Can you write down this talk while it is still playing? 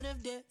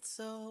deserved it,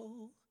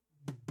 so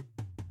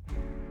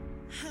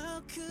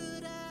how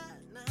could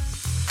I not?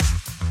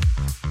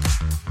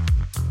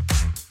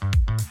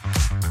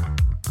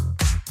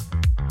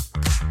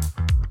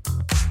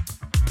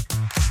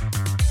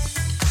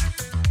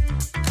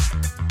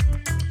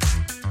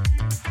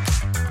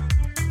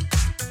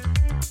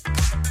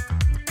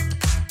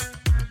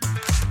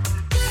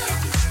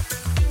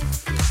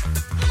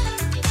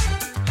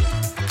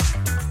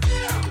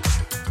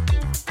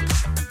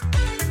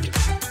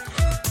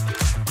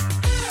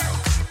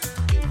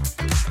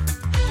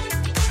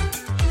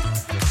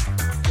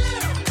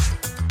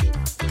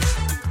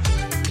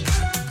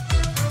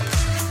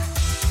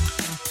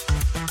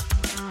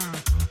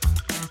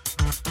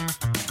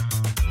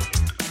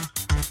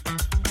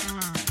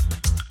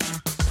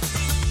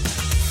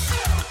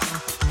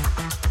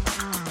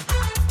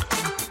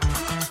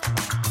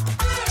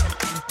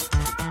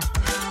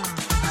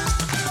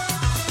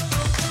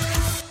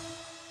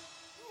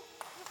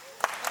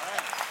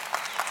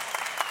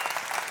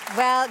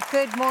 Well,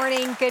 good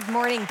morning, good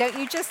morning. Don't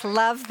you just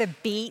love the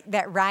beat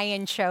that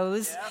Ryan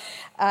chose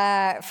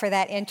for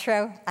that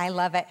intro? I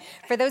love it.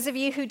 For those of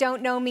you who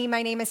don't know me,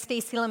 my name is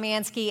Stacey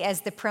Lemanski,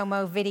 as the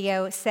promo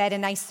video said,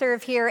 and I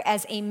serve here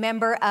as a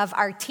member of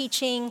our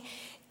teaching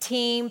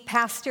team.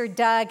 Pastor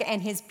Doug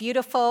and his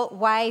beautiful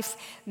wife,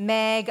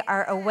 Meg,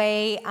 are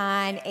away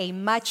on a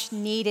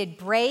much-needed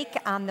break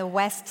on the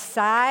west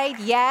side.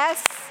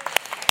 Yes.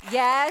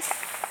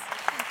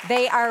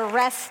 They are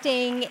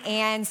resting,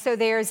 and so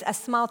there's a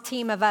small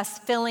team of us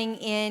filling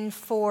in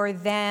for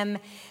them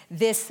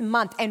this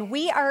month. And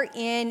we are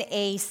in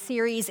a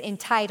series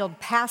entitled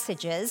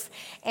Passages,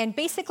 and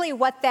basically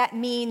what that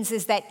means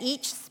is that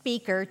each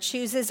speaker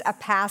chooses a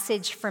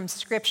passage from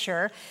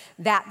Scripture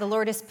that the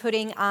Lord is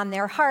putting on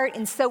their heart,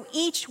 and so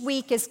each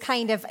week is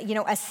kind of, a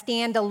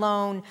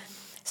standalone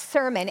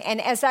sermon.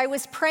 And as I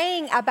was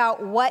praying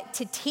about what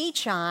to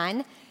teach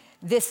on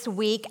this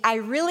week, I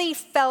really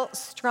felt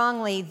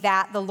strongly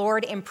that the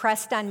Lord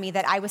impressed on me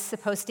that I was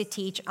supposed to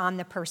teach on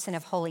the person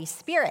of Holy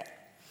Spirit.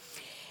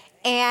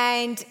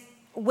 And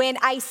when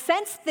I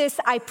sensed this,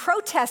 I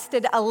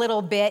protested a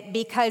little bit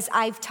because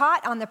I've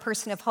taught on the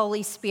person of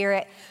Holy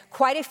Spirit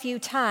quite a few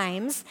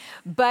times,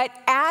 but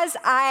as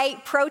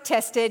I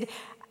protested,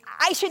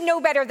 I should know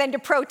better than to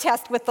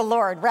protest with the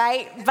Lord,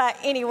 right? But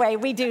anyway,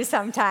 we do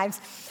sometimes.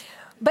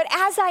 But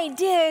as I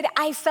did,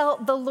 I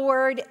felt the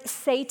Lord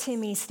say to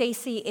me,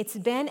 Stacey, it's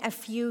been a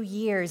few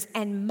years,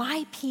 and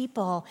my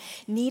people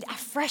need a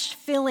fresh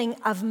filling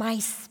of my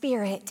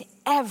Spirit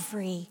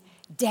every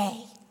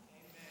day.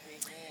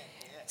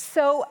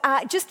 So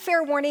just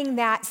fair warning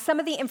that some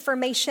of the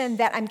information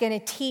that I'm going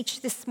to teach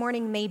this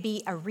morning may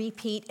be a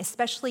repeat,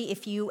 especially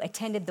if you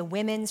attended the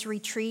women's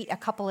retreat a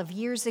couple of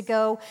years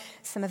ago.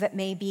 Some of it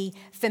may be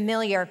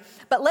familiar.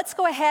 But let's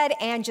go ahead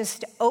and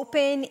just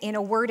open in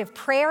a word of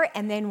prayer,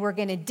 and then we're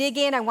going to dig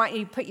in. I want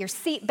you to put your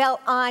seatbelt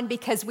on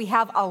because we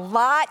have a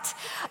lot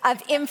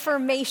of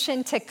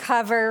information to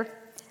cover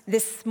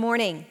this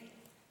morning.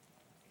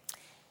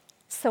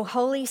 So,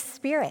 Holy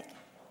Spirit,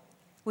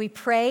 we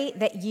pray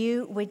that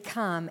you would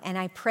come, and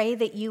I pray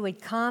that you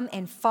would come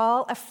and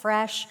fall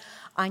afresh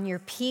on your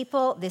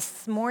people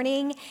this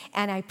morning,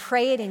 and I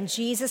pray it in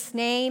Jesus'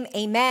 name,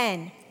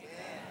 amen.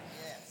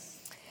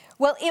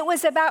 Well, it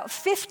was about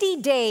 50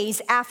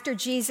 days after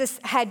Jesus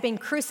had been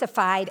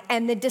crucified,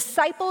 and the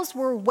disciples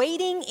were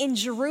waiting in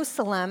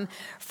Jerusalem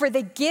for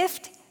the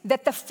gift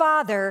that the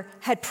Father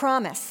had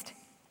promised.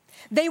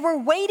 They were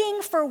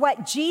waiting for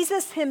what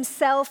Jesus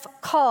himself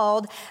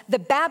called the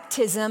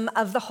baptism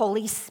of the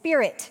Holy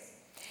Spirit.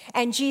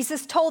 And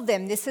Jesus told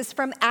them, this is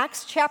from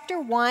Acts chapter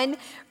 1,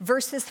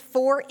 verses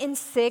 4 and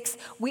 6.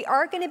 We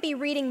are going to be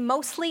reading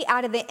mostly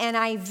out of the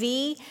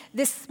NIV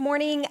this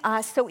morning.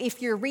 So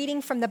if you're reading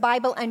from the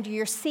Bible under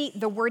your seat,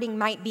 the wording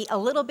might be a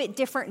little bit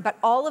different, but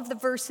all of the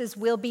verses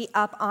will be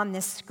up on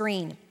the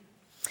screen.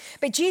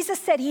 But Jesus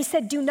said,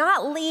 do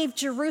not leave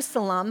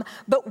Jerusalem,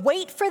 but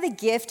wait for the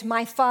gift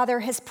my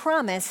Father has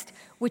promised,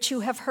 which you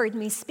have heard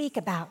me speak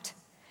about.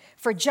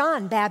 For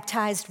John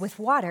baptized with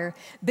water,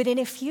 but in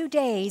a few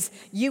days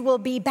you will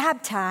be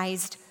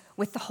baptized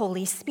with the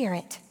Holy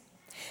Spirit.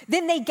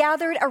 Then they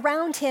gathered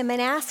around him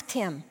and asked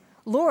him,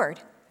 Lord,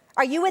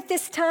 are you at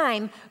this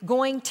time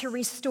going to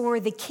restore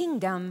the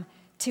kingdom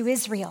to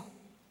Israel?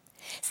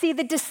 See,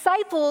 the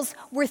disciples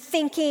were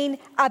thinking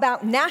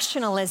about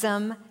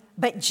nationalism,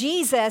 but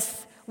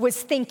Jesus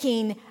was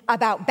thinking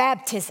about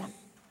baptism.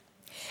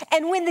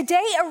 And when the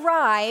day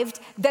arrived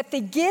that the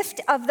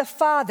gift of the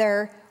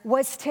Father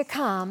was to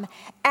come,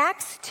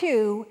 Acts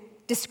 2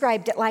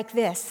 described it like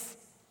this.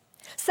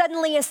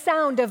 Suddenly a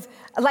sound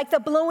like the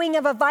blowing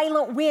of a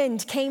violent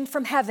wind came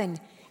from heaven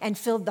and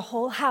filled the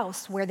whole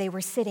house where they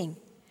were sitting.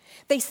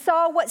 They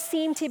saw what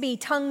seemed to be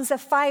tongues of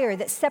fire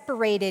that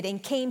separated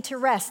and came to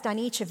rest on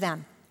each of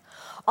them.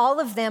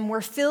 All of them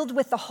were filled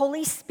with the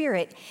Holy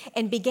Spirit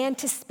and began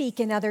to speak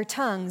in other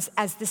tongues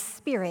as the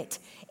Spirit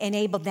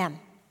enabled them.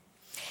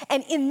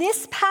 And in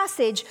this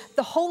passage,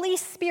 the Holy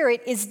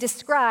Spirit is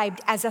described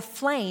as a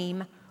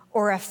flame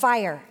or a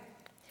fire.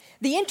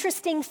 The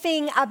interesting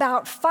thing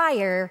about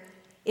fire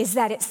is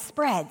that it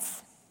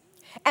spreads.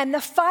 And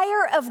the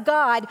fire of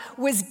God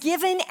was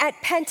given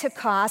at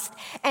Pentecost,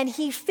 and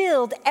he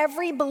filled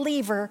every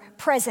believer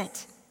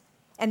present.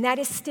 And that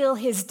is still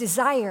his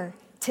desire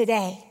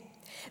today,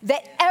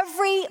 that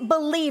every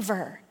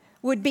believer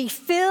would be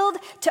filled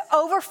to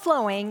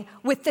overflowing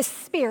with the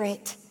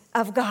Spirit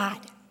of God.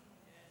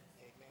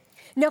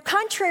 Now,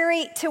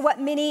 contrary to what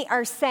many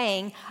are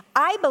saying,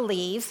 I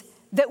believe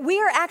that we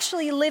are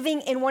actually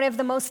living in one of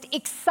the most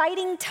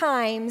exciting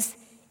times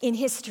in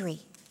history.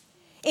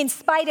 In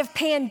spite of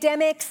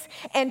pandemics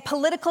and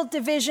political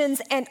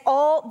divisions and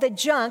all the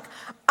junk,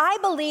 I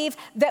believe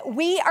that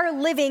we are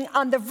living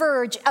on the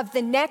verge of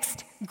the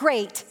next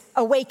great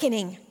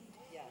awakening.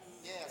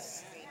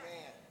 Yes.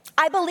 Amen.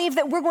 I believe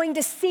that we're going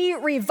to see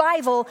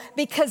revival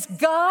because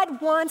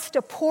God wants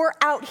to pour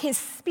out his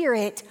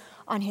Spirit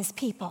on his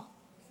people.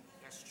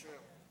 That's true.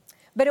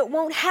 But it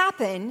won't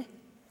happen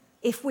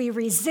if we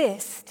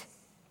resist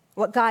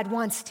what God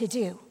wants to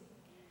do.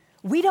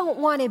 We don't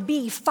want to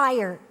be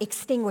fire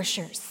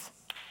extinguishers.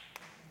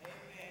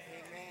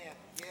 Amen.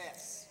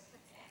 Yes.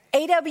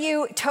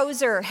 A.W.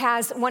 Tozer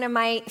has one of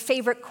my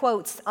favorite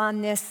quotes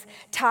on this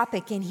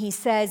topic, and he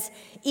says,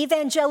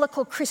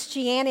 evangelical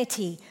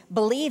Christianity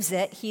believes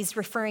it, he's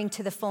referring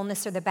to the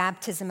fullness or the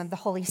baptism of the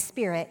Holy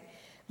Spirit,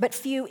 but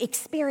few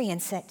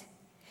experience it.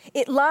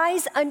 It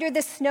lies under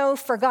the snow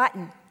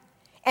forgotten.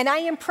 And I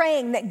am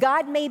praying that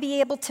God may be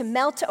able to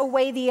melt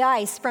away the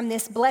ice from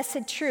this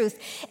blessed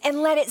truth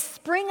and let it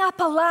spring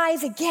up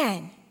alive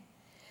again,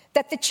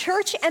 that the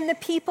church and the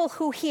people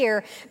who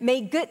hear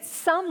may get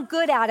some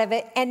good out of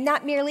it and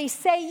not merely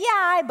say, yeah,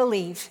 I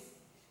believe,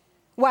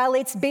 while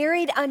it's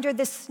buried under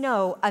the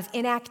snow of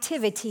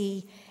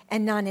inactivity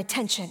and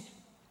non-attention.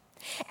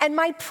 And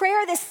my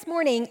prayer this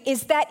morning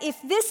is that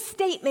if this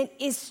statement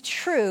is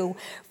true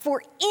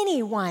for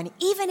anyone,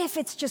 even if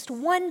it's just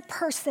one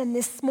person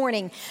this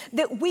morning,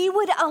 that we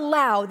would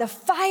allow the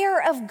fire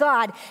of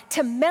God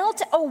to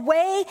melt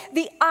away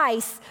the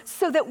ice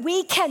so that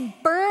we can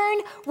burn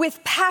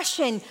with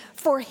passion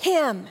for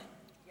him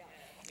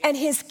and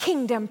his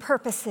kingdom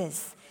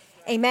purposes.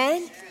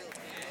 Amen?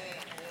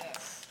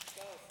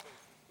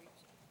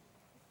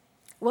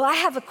 Well, I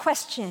have a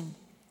question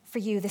for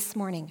you this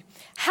morning.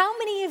 How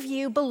many of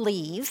you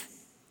believe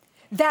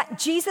that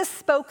Jesus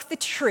spoke the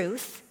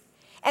truth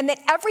and that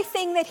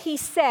everything that he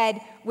said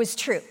was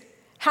true?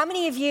 How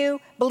many of you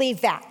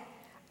believe that?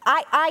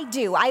 I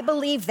do. I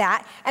believe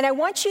that. And I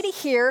want you to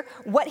hear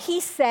what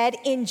he said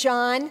in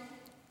John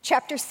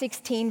chapter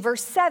 16,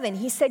 verse 7.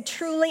 He said,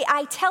 truly,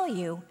 I tell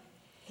you,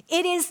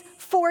 it is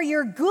for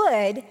your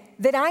good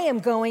that I am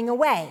going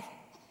away.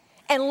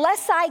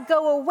 Unless I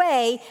go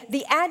away,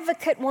 the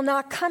advocate will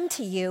not come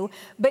to you,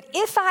 but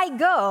if I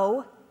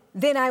go,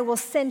 then I will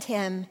send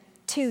him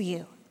to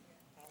you.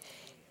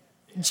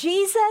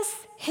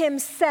 Jesus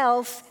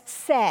himself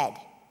said,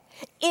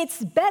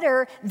 it's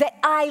better that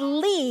I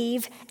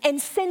leave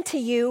and send to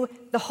you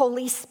the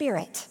Holy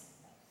Spirit.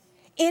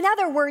 In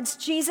other words,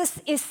 Jesus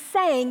is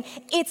saying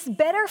it's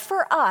better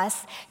for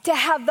us to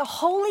have the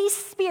Holy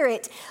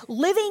Spirit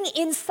living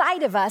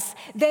inside of us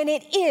than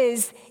it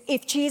is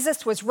if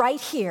Jesus was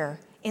right here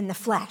in the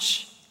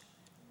flesh.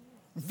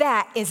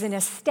 That is an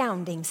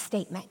astounding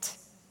statement.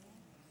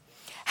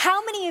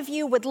 How many of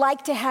you would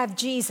like to have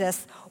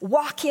Jesus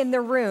walk in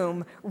the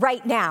room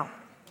right now?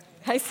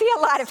 I see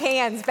a lot of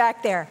hands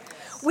back there.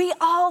 We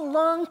all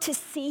long to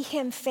see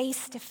him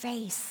face to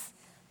face.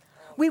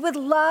 We would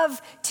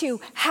love to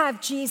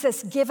have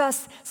Jesus give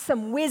us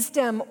some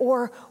wisdom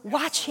or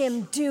watch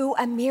him do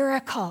a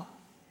miracle.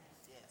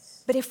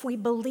 But if we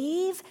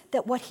believe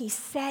that what he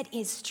said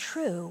is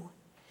true,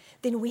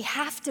 then we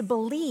have to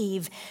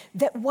believe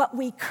that what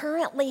we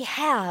currently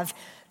have,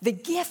 the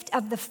gift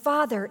of the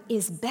Father,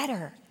 is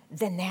better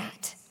than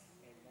that.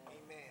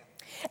 Amen.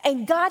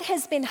 And God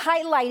has been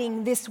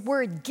highlighting this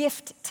word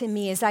gift to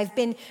me as I've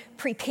been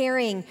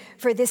preparing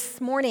for this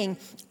morning.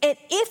 And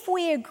if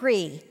we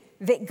agree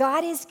that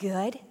God is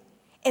good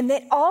and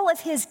that all of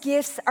his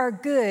gifts are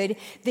good,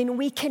 then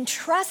we can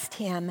trust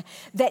him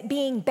that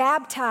being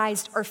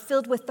baptized or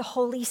filled with the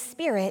Holy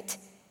Spirit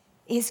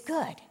is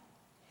good.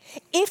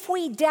 If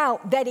we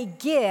doubt that a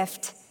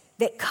gift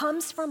that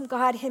comes from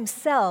God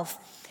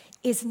himself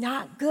is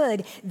not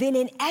good, then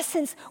in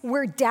essence,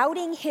 we're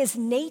doubting his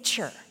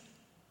nature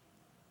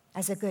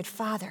as a good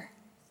father.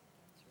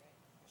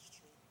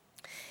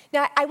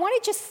 Now, I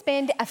want to just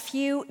spend a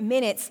few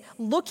minutes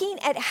looking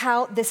at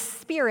how the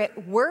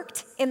Spirit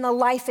worked in the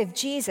life of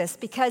Jesus,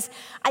 because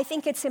I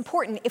think it's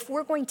important. If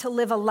we're going to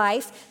live a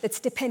life that's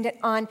dependent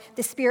on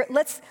the Spirit,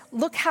 let's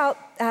look how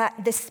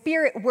the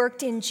Spirit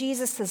worked in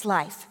Jesus'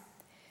 life.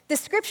 The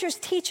scriptures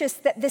teach us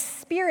that the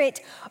Spirit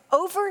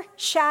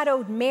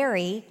overshadowed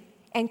Mary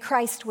and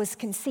Christ was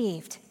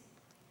conceived.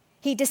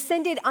 He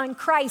descended on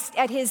Christ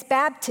at his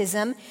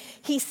baptism.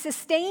 He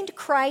sustained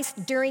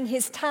Christ during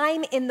his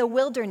time in the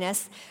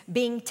wilderness,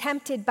 being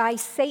tempted by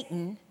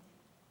Satan.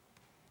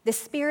 The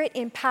Spirit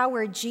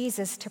empowered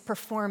Jesus to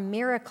perform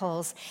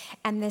miracles,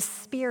 and the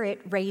Spirit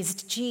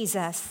raised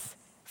Jesus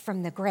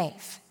from the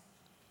grave.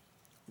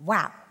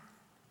 Wow.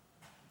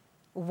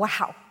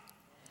 Wow.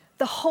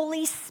 The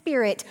Holy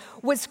Spirit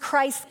was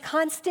Christ's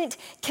constant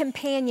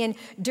companion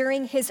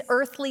during his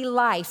earthly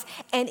life.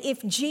 And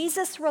if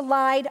Jesus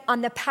relied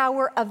on the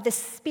power of the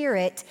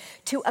Spirit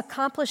to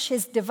accomplish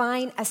his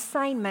divine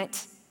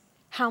assignment,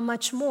 how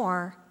much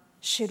more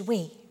should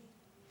we?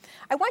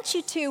 I want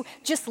you to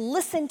just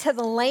listen to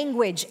the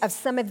language of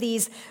some of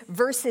these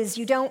verses.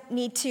 You don't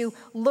need to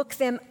look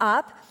them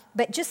up,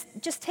 but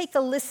just take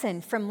a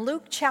listen from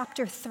Luke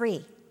chapter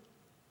 3.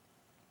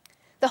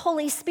 The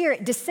Holy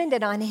Spirit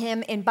descended on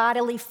him in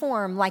bodily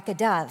form like a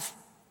dove.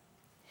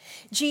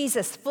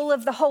 Jesus, full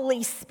of the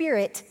Holy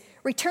Spirit,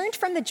 returned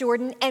from the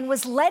Jordan and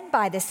was led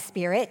by the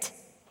Spirit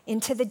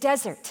into the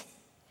desert.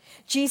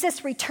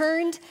 Jesus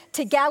returned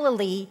to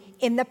Galilee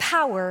in the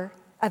power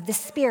of the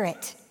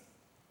Spirit.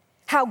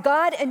 How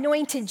God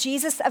anointed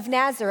Jesus of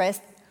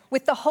Nazareth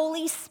with the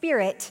Holy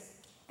Spirit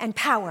and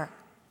power.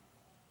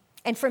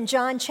 And from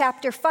John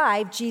chapter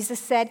 5, Jesus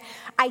said,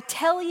 I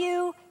tell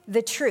you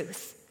the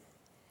truth.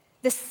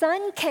 The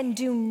Son can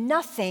do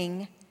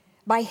nothing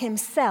by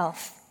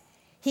himself.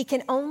 He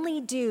can only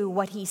do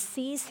what he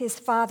sees his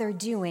Father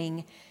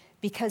doing,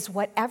 because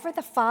whatever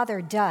the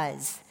Father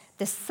does,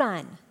 the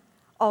Son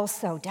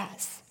also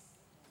does.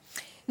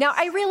 Now,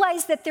 I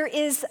realize that there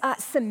is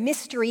some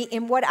mystery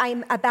in what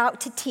I'm about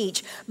to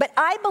teach, but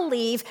I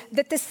believe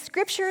that the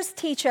scriptures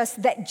teach us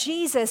that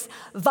Jesus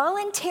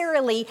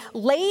voluntarily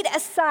laid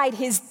aside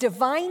his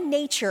divine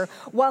nature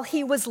while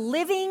he was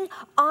living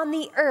on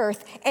the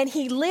earth, and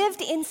he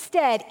lived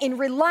instead in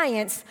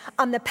reliance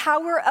on the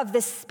power of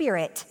the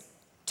Spirit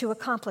to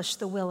accomplish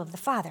the will of the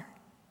Father.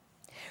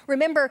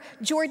 Remember,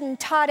 Jordan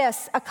taught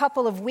us a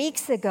couple of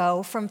weeks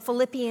ago from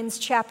Philippians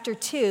chapter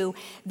 2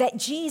 that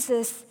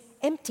Jesus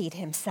emptied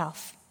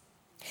himself.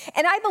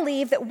 And I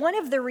believe that one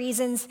of the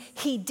reasons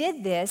he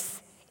did this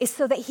is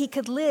so that he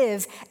could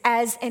live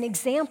as an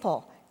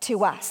example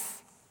to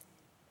us.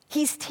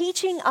 He's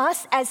teaching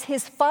us as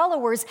his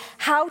followers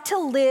how to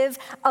live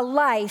a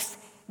life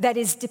that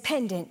is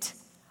dependent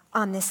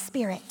on the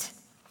Spirit.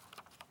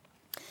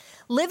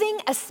 Living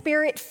a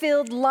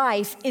Spirit-filled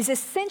life is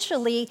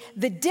essentially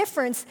the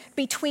difference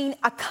between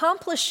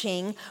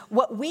accomplishing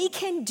what we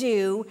can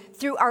do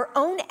through our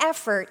own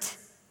effort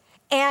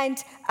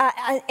and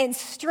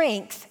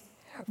strength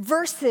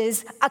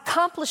versus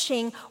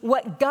accomplishing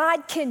what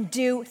God can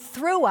do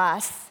through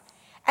us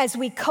as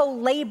we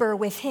co-labor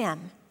with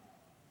him.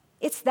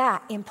 It's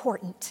that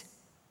important.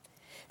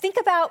 Think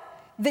about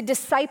the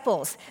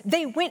disciples.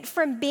 They went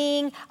from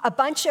being a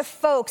bunch of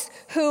folks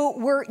who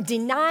were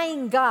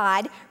denying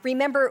God.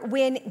 Remember,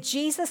 when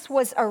Jesus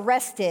was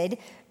arrested,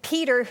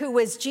 Peter, who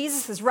was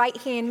Jesus'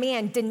 right-hand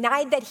man,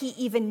 denied that he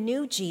even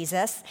knew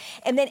Jesus.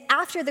 And then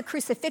after the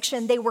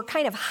crucifixion, they were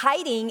kind of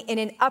hiding in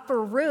an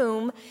upper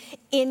room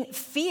in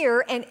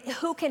fear. And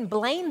who can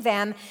blame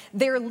them?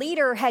 Their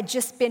leader had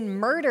just been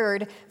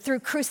murdered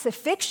through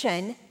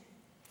crucifixion.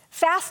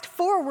 Fast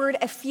forward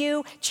a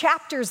few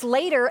chapters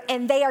later,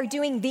 and they are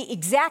doing the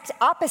exact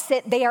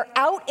opposite. They are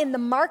out in the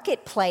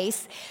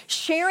marketplace,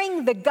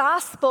 sharing the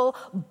gospel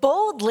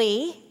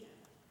boldly.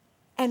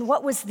 And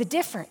what was the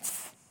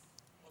difference?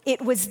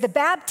 It was the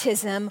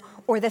baptism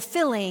or the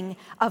filling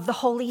of the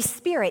Holy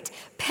Spirit.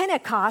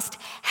 Pentecost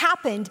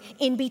happened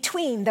in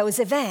between those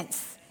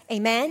events.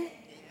 Amen?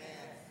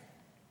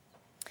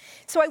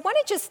 So I want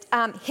to just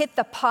hit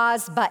the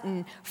pause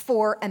button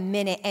for a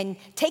minute and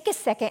take a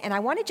second, and I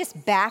want to just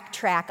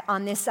backtrack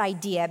on this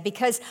idea,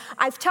 because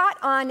I've taught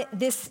on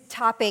this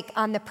topic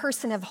on the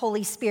person of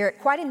Holy Spirit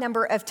quite a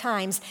number of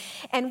times,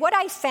 and what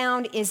I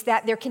found is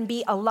that there can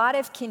be a lot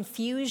of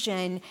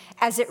confusion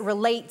as it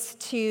relates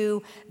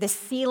to the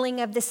sealing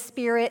of the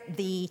Spirit,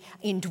 the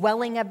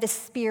indwelling of the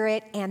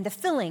Spirit, and the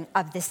filling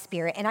of the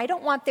Spirit, and I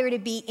don't want there to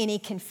be any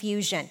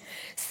confusion.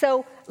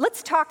 So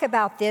let's talk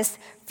about this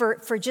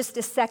for just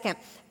a second.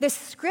 The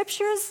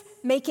scriptures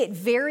make it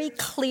very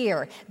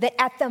clear that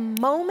at the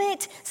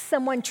moment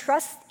someone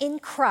trusts in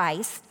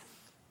Christ,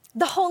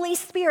 the Holy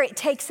Spirit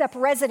takes up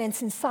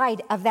residence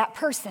inside of that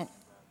person.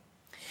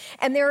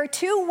 And there are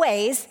two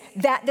ways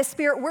that the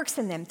Spirit works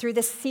in them: through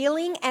the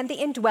sealing and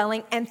the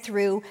indwelling, and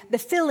through the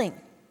filling.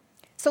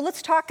 So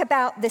let's talk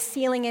about the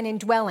sealing and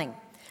indwelling.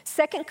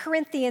 2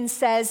 Corinthians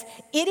says,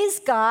 "It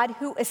is God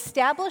who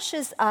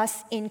establishes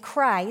us in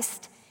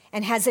Christ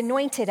and has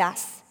anointed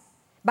us."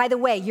 By the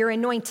way, you're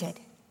anointed.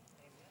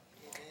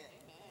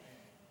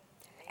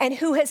 And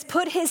who has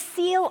put his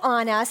seal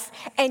on us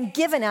and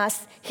given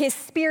us his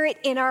Spirit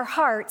in our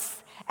hearts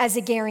as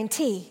a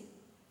guarantee.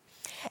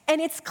 And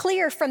it's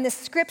clear from the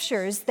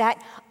scriptures that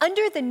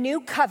under the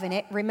new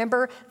covenant,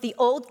 remember the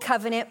old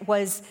covenant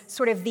was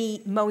sort of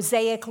the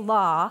Mosaic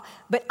law,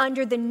 but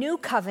under the new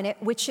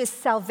covenant, which is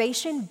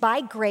salvation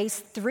by grace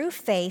through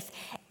faith,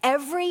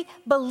 every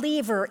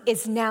believer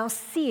is now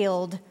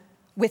sealed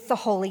with the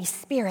Holy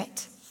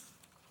Spirit.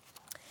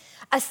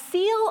 A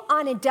seal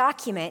on a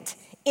document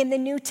in the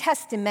New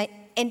Testament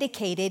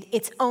indicated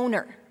its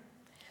owner.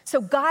 So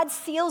God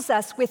seals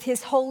us with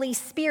his Holy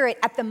Spirit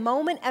at the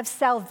moment of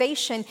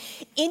salvation,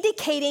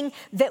 indicating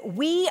that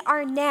we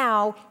are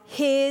now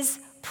his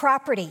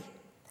property.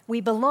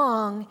 We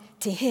belong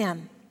to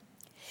him.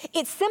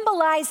 It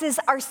symbolizes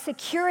our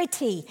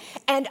security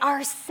and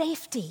our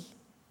safety.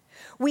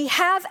 We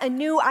have a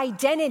new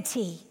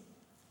identity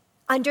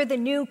under the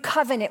new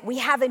covenant. We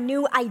have a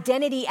new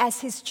identity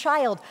as his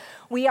child.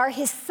 We are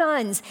his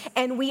sons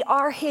and we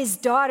are his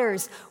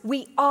daughters.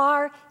 We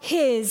are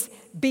his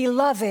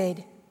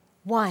beloved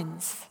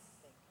ones.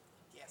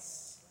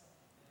 Yes.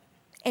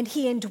 And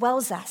he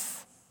indwells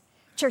us.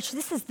 Church,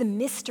 this is the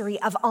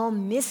mystery of all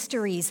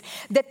mysteries,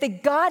 that the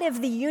God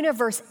of the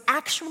universe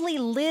actually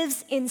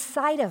lives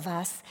inside of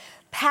us,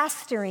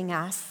 pastoring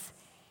us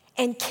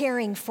and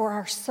caring for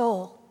our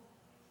soul.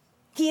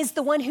 He is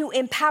the one who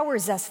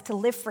empowers us to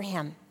live for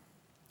him.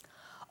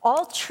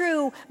 All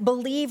true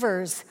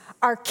believers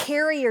are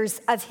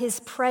carriers of his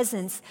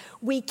presence.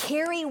 We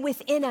carry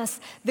within us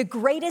the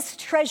greatest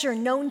treasure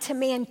known to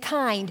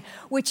mankind,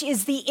 which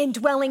is the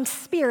indwelling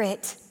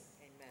Spirit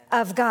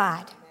of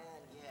God.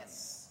 Amen.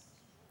 Yes.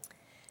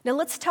 Now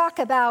let's talk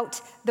about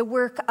the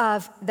work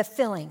of the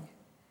filling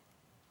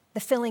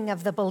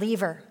of the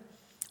believer.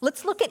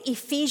 Let's look at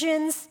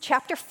Ephesians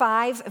chapter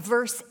 5,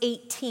 verse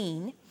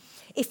 18.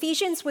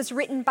 Ephesians was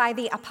written by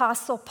the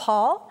Apostle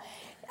Paul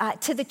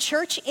to the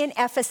church in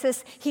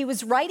Ephesus. He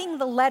was writing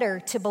the letter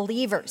to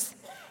believers.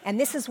 And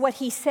this is what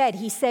he said.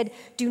 He said,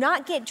 "Do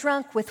not get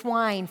drunk with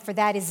wine, for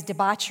that is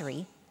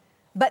debauchery,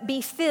 but be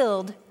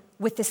filled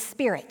with the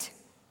Spirit."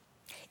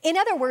 In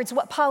other words,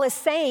 what Paul is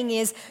saying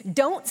is,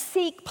 don't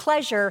seek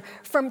pleasure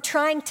from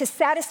trying to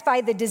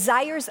satisfy the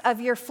desires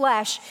of your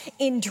flesh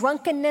in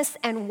drunkenness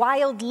and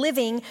wild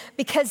living,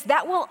 because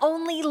that will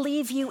only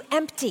leave you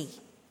empty.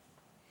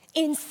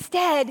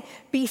 Instead,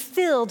 be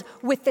filled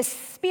with the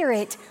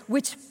Spirit,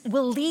 which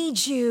will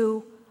lead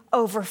you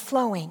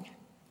overflowing.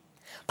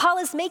 Paul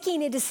is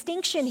making a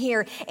distinction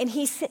here, and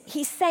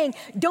he's saying,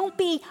 don't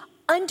be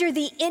under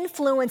the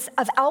influence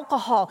of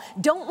alcohol.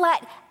 Don't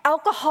let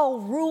alcohol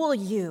rule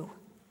you,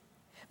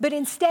 but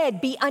instead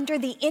be under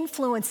the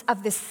influence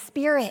of the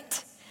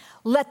Spirit.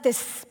 Let the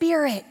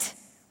Spirit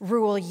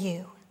rule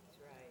you.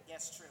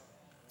 Yes, true.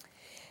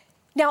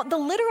 Now, the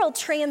literal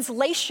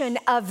translation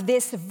of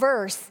this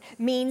verse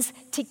means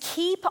to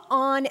keep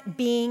on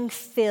being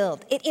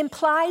filled. It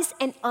implies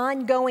an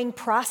ongoing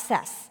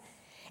process.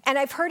 And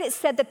I've heard it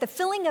said that the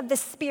filling of the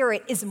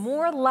Spirit is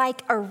more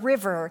like a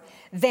river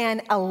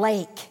than a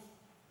lake.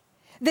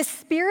 The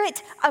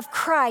Spirit of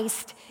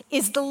Christ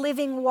is the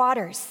living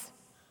waters.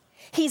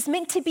 He's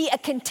meant to be a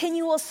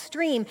continual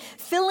stream,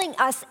 filling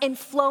us and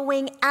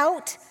flowing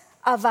out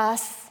of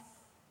us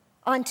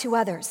onto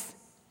others.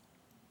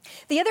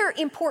 The other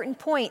important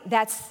point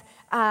that's,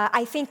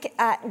 I think,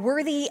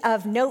 worthy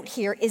of note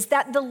here is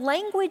that the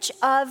language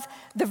of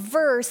the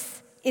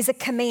verse is a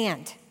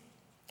command.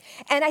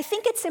 And I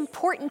think it's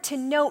important to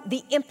note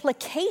the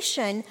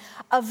implication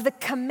of the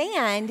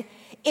command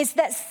is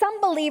that some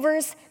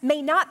believers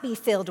may not be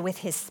filled with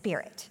his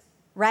Spirit,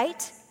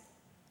 right?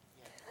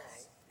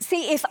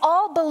 See, if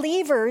all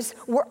believers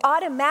were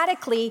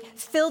automatically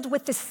filled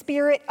with the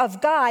Spirit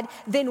of God,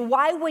 then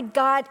why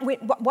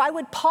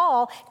would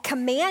Paul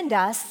command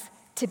us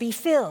to be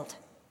filled?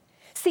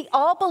 See,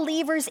 all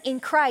believers in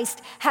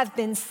Christ have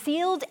been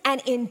sealed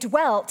and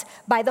indwelt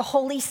by the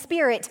Holy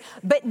Spirit,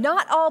 but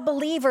not all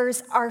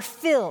believers are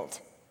filled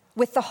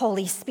with the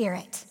Holy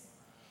Spirit.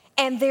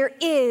 And there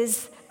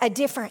is a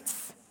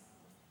difference.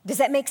 Does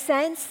that make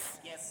sense?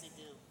 Yes, it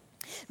do.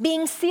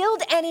 Being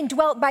sealed and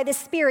indwelt by the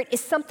Spirit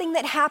is something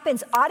that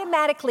happens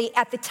automatically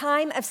at the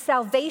time of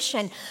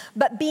salvation,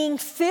 but being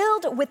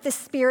filled with the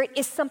Spirit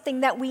is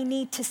something that we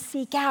need to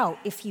seek out,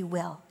 if you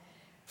will,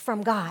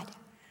 from God.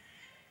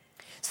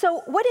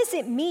 So what does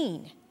it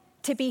mean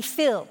to be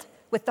filled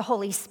with the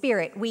Holy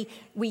Spirit? We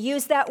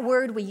use that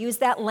word, we use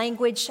that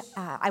language.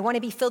 I want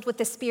to be filled with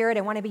the Spirit.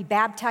 I want to be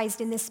baptized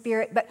in the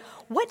Spirit. But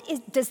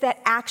does that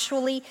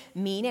actually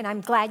mean? And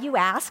I'm glad you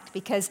asked,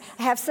 because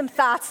I have some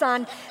thoughts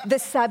on the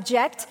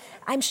subject.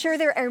 I'm sure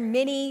there are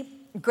many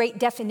great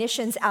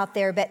definitions out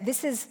there, but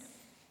this is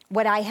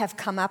what I have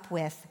come up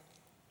with.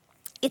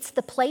 It's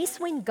the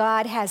place when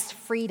God has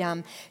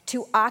freedom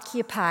to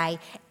occupy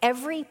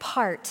every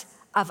part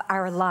of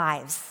our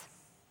lives.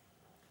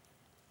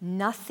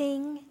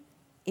 Nothing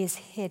is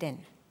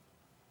hidden.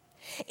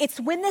 It's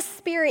when the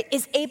Spirit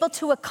is able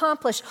to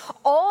accomplish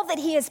all that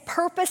he has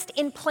purposed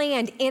and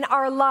planned in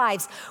our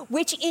lives,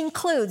 which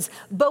includes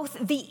both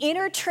the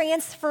inner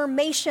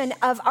transformation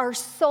of our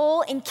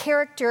soul and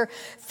character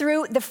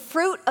through the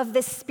fruit of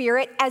the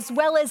Spirit, as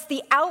well as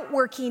the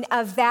outworking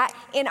of that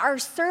in our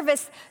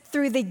service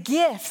through the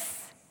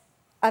gifts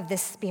of the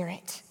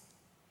Spirit.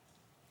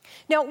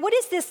 Now, what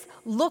does this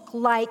look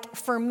like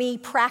for me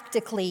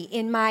practically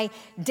in my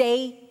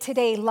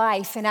day-to-day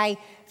life? And I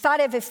thought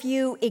of a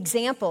few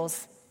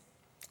examples.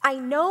 I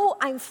know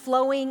I'm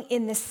flowing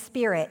in the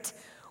Spirit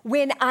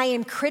when I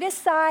am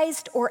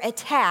criticized or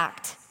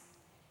attacked,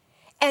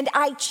 and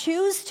I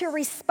choose to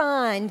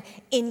respond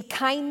in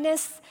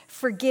kindness,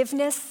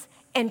 forgiveness,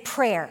 and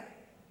prayer.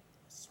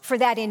 for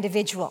that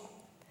individual.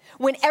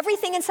 When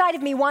everything inside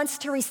of me wants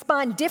to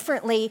respond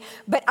differently,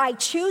 but I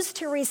choose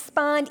to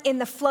respond in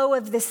the flow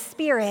of the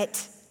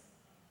Spirit,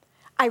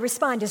 I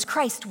respond as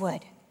Christ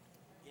would.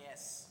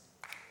 Yes.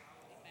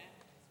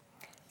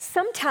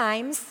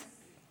 Sometimes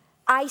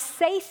I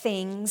say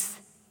things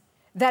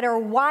that are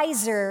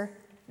wiser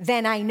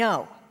than I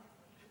know.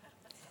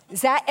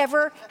 Does that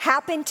ever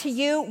happen to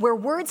you where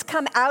words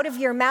come out of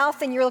your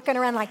mouth and you're looking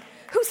around like,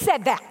 who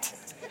said that?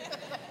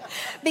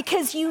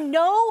 Because you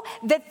know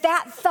that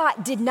that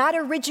thought did not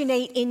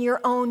originate in your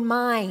own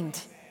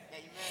mind.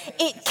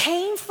 It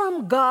came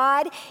from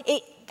God.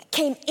 It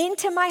came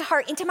into my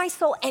heart, into my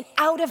soul, and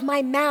out of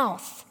my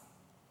mouth.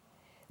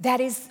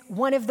 That is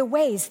one of the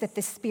ways that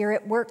the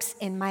Spirit works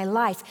in my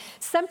life.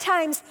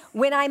 Sometimes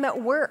when I'm at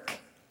work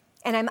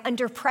and I'm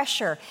under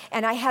pressure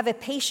and I have a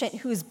patient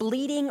who's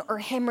bleeding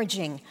or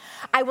hemorrhaging,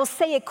 I will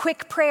say a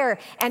quick prayer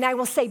and I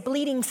will say,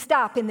 bleeding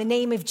stop in the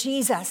name of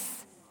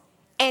Jesus.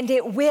 And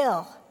it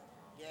will.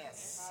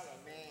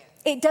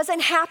 It doesn't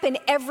happen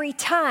every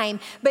time,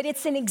 but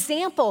it's an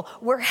example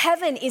where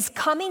heaven is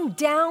coming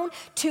down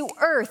to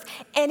earth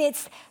and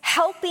it's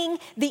helping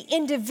the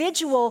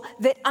individual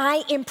that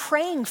I am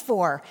praying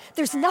for.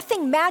 There's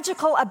nothing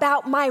magical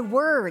about my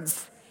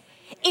words.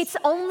 It's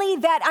only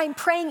that I'm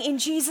praying in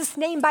Jesus'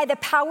 name by the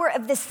power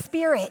of the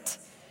Spirit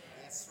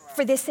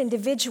for this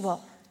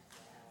individual.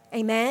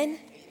 Amen?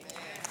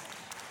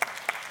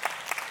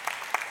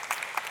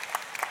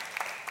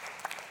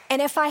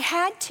 And if I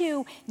had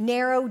to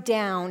narrow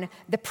down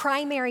the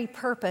primary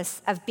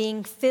purpose of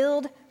being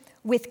filled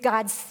with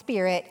God's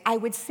Spirit, I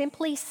would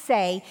simply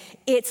say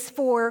it's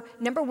for,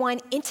 number one,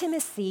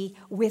 intimacy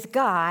with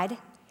God,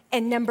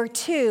 and number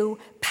two,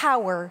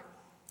 power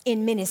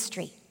in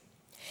ministry.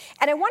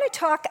 And I want to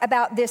talk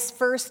about this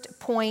first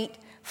point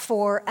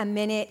for a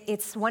minute.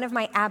 It's one of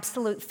my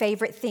absolute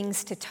favorite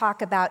things to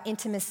talk about,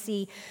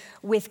 intimacy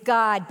with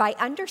God, by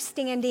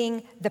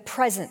understanding the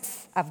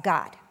presence of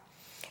God.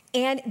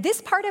 And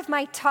this part of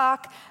my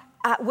talk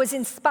was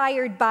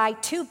inspired by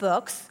two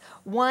books.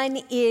 One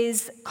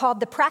is called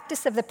The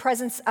Practice of the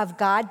Presence of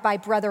God by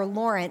Brother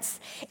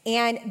Lawrence.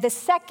 And the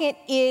second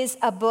is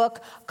a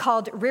book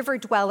called River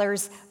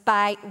Dwellers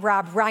by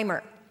Rob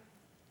Reimer.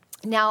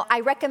 Now, I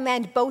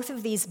recommend both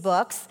of these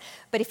books,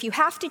 but if you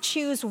have to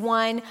choose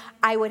one,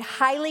 I would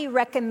highly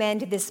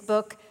recommend this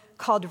book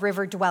called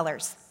River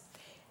Dwellers.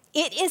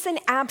 It is an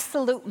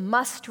absolute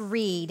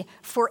must-read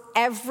for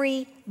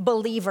every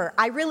believer.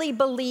 I really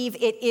believe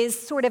it is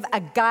sort of a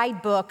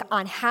guidebook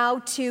on how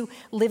to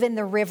live in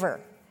the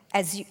river,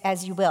 as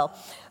you will.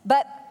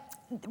 But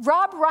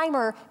Rob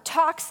Reimer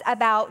talks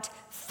about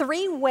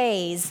 3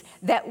 ways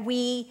that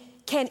we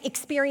can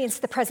experience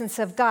the presence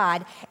of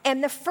God.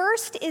 And the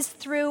first is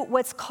through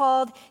what's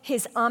called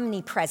his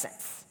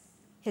omnipresence.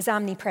 His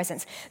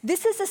omnipresence.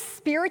 This is a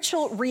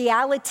spiritual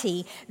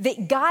reality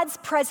that God's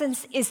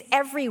presence is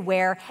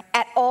everywhere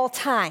at all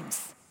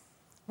times,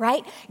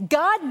 right?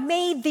 God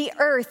made the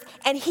earth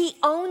and he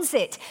owns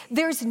it.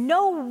 There's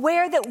no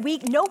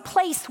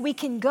place we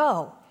can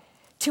go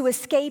to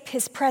escape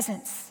his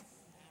presence.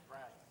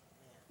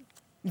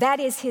 That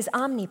is his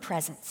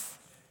omnipresence.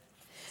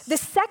 The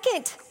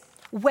second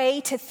way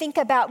to think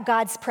about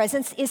God's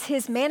presence is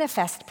his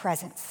manifest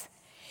presence.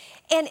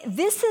 And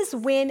this is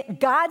when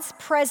God's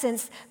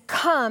presence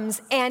comes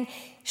and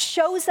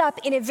shows up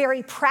in a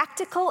very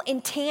practical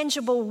and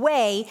tangible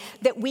way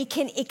that we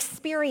can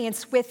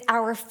experience with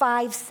our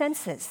 5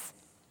 senses.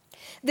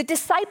 The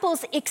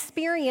disciples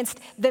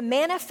experienced the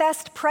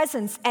manifest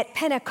presence at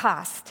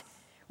Pentecost,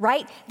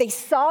 right? They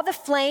saw the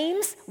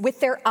flames with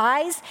their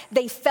eyes.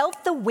 They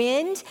felt the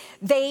wind.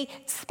 They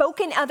spoke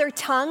in other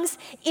tongues.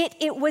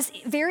 It was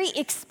very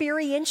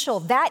experiential.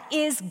 That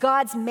is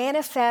God's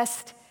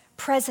manifest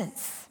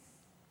presence.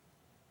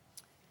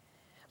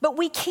 But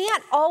we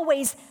can't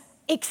always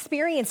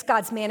experience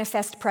God's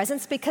manifest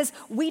presence because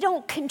we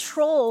don't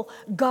control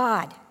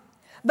God.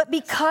 But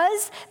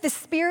because the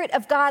Spirit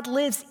of God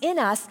lives in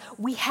us,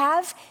 we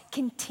have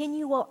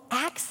continual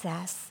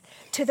access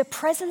to the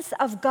presence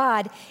of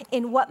God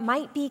in what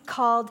might be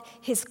called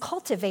his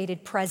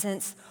cultivated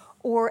presence,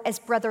 or as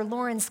Brother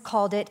Lawrence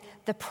called it,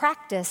 the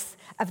practice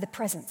of the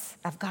presence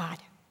of God.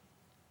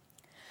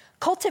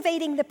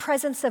 Cultivating the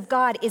presence of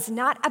God is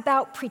not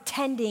about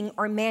pretending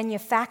or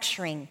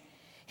manufacturing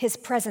his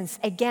presence.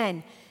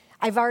 Again,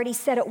 I've already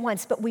said it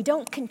once, but we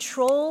don't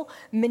control,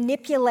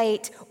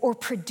 manipulate, or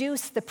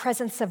produce the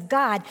presence of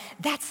God.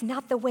 That's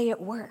not the way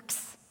it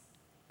works.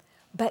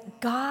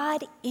 But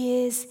God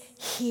is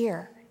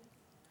here.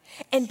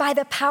 And by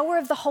the power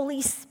of the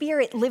Holy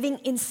Spirit living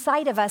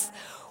inside of us,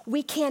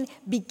 we can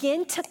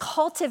begin to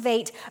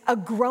cultivate a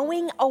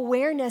growing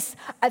awareness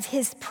of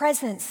his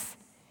presence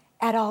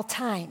at all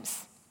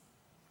times.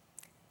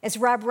 As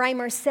Rob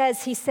Reimer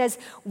says, he says,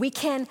 we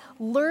can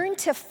learn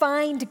to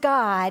find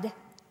God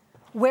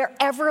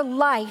wherever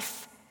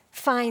life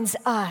finds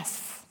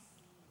us.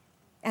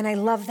 And I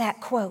love that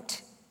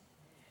quote.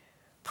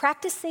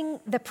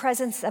 Practicing the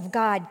presence of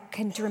God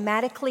can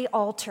dramatically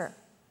alter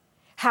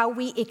how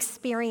we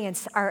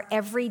experience our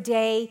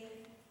everyday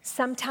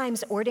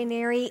sometimes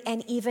ordinary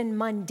and even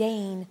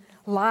mundane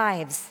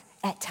lives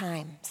at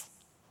times.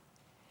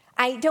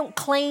 I don't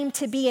claim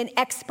to be an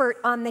expert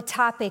on the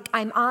topic.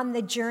 I'm on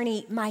the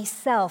journey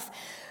myself,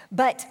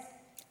 but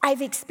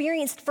I've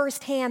experienced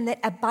firsthand that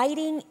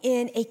abiding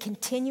in a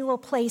continual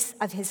place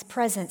of his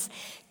presence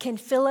can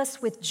fill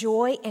us with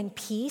joy and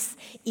peace,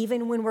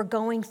 even when we're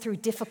going through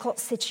difficult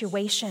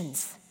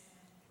situations.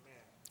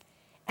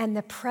 And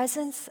the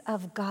presence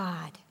of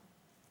God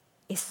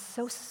is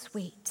so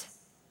sweet.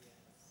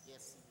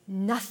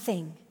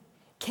 Nothing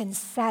can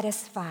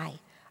satisfy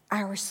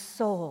our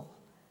soul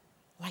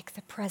like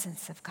the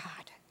presence of God.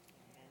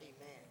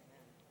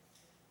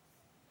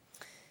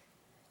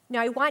 Now,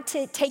 I want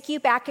to take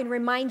you back and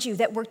remind you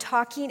that we're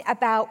talking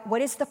about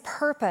what is the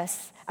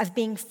purpose of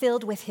being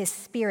filled with his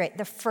Spirit.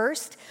 The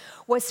first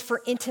was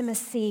for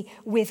intimacy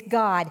with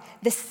God.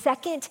 The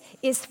second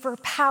is for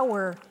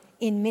power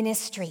in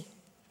ministry.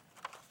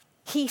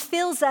 He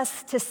fills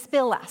us to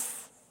spill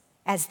us,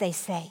 as they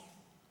say.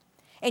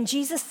 And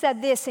Jesus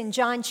said this in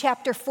John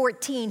chapter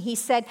 14. He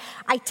said,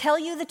 I tell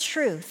you the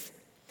truth.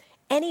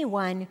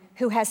 Anyone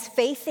who has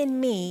faith in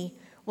me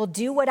will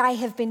do what I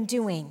have been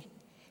doing.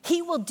 He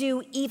will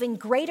do even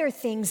greater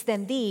things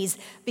than these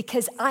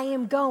because I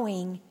am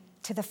going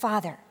to the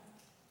Father.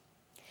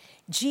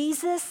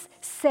 Jesus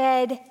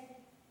said,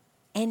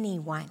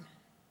 anyone.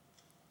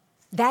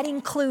 That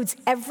includes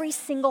every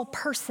single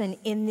person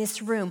in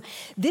this room.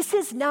 This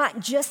is not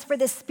just for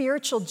the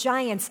spiritual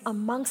giants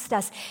amongst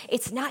us.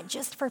 It's not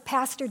just for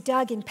Pastor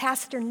Doug and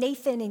Pastor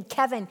Nathan and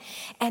Kevin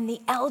and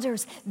the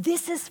elders.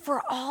 This is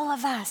for all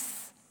of us.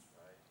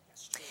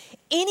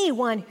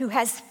 Anyone who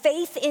has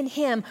faith in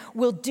him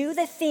will do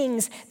the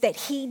things that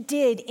he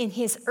did in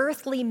his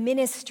earthly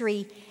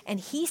ministry, and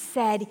he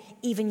said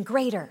even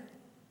greater.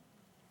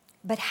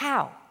 But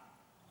how?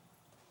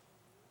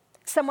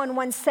 Someone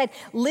once said,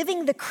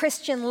 living the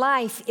Christian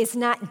life is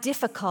not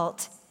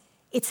difficult,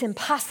 it's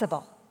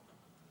impossible.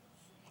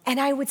 And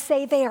I would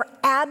say they are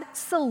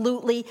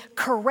absolutely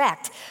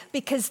correct,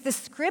 because the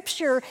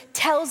scripture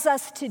tells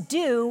us to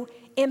do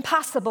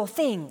impossible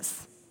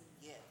things.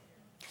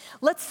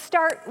 Let's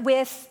start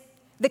with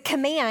the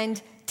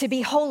command to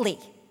be holy.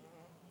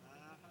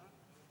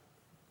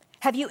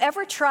 Have you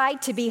ever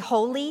tried to be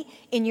holy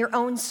in your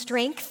own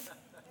strength?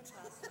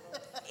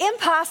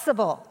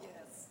 Impossible.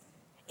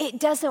 It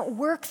doesn't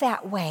work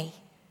that way.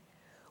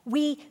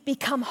 We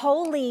become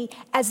holy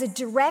as a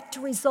direct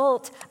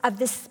result of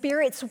the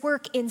Spirit's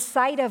work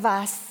inside of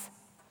us,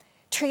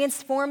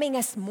 transforming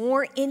us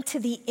more into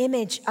the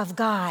image of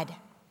God.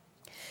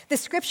 The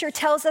scripture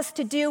tells us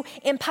to do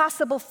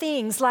impossible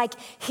things like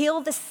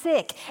heal the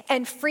sick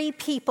and free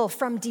people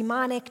from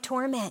demonic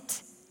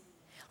torment.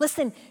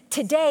 Listen,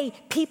 today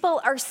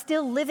people are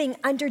still living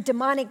under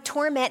demonic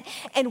torment,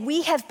 and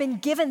we have been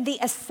given the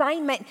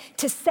assignment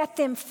to set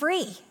them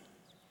free.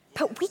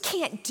 But we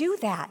can't do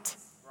that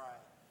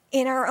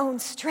in our own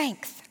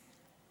strength.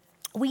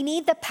 We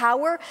need the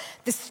power,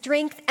 the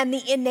strength, and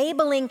the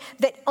enabling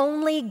that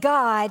only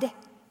God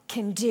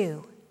can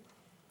do.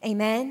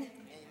 Amen?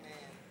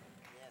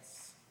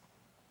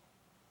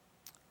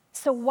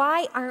 So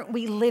why aren't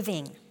we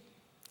living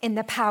in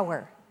the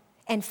power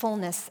and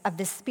fullness of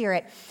the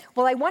Spirit?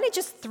 Well, I want to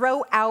just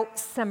throw out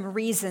some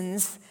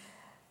reasons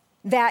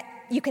that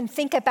you can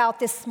think about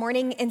this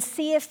morning and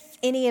see if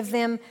any of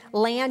them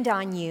land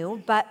on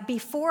you. But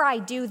before I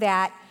do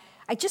that,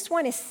 I just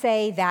want to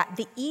say that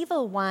the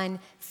evil one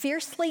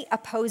fiercely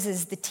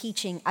opposes the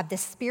teaching of the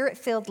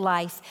Spirit-filled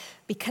life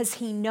because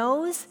he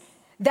knows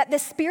that the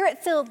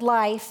Spirit-filled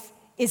life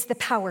is the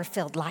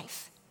power-filled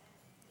life.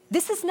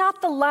 This is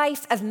not the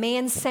life of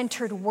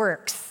man-centered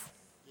works.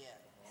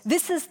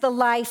 This is the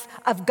life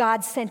of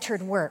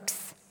God-centered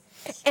works.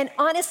 And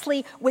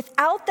honestly,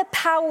 without the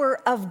power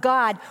of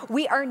God,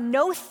 we are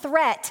no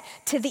threat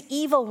to the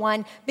evil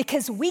one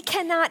because we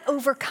cannot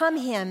overcome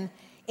him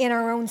in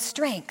our own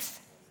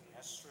strength.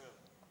 That's true.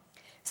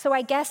 So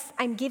I guess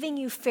I'm giving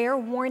you fair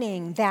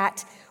warning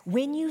that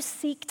when you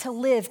seek to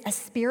live a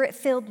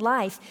Spirit-filled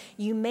life,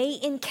 you may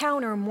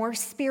encounter more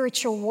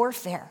spiritual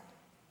warfare.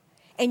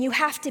 And you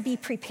have to be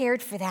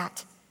prepared for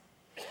that.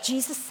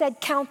 Jesus said,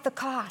 count the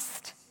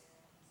cost.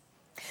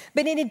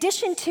 But in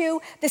addition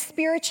to the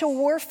spiritual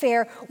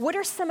warfare, what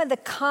are some of the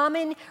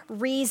common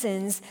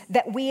reasons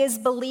that we as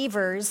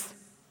believers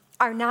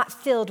are not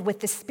filled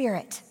with the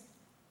Spirit?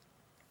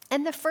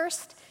 And the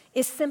first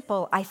is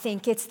simple, I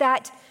think. It's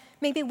that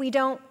maybe we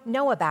don't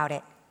know about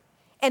it.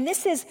 And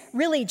this is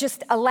really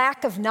just a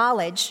lack of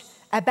knowledge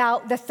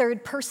about the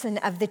third person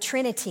of the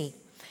Trinity.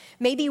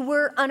 Maybe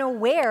we're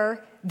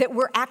unaware that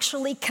we're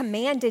actually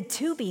commanded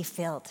to be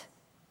filled.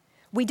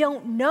 We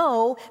don't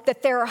know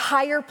that there are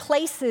higher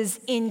places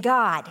in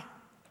God.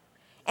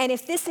 And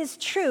if this is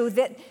true,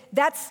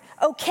 that's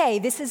okay.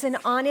 This is an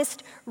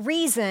honest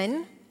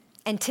reason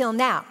until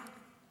now.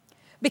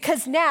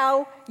 Because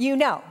now you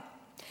know.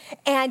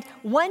 And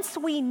once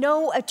we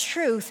know a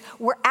truth,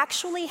 we're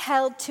actually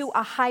held to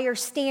a higher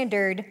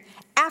standard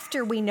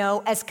after we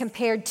know as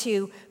compared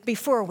to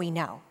before we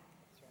know.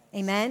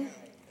 Amen?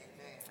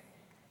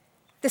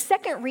 The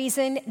second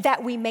reason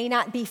that we may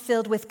not be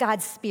filled with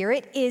God's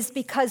Spirit is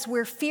because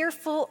we're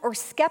fearful or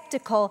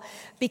skeptical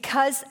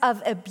because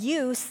of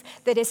abuse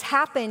that has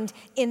happened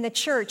in the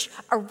church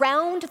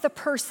around the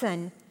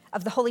person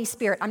of the Holy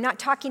Spirit. I'm not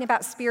talking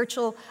about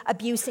spiritual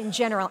abuse in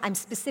general. I'm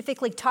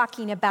specifically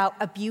talking about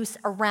abuse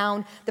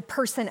around the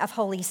person of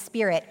Holy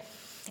Spirit.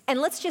 And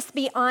let's just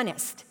be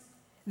honest.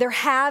 There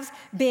have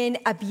been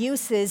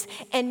abuses,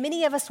 and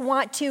many of us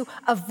want to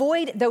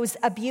avoid those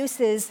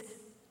abuses,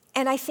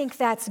 and I think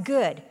that's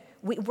good.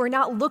 We're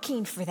not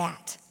looking for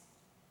that.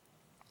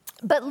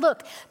 But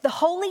look, the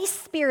Holy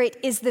Spirit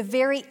is the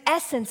very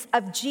essence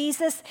of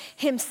Jesus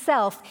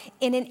himself.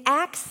 And in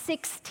Acts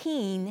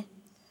 16,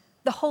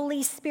 the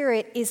Holy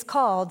Spirit is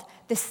called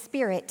the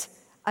Spirit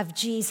of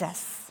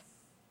Jesus.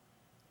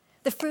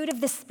 The fruit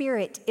of the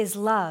Spirit is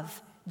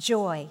love,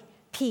 joy,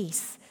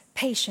 peace,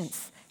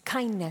 patience,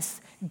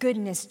 kindness,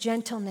 goodness,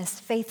 gentleness,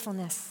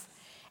 faithfulness,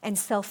 and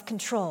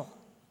self-control.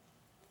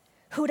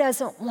 Who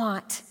doesn't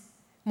want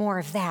more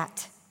of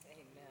that?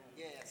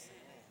 Yes.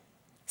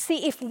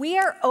 See, if we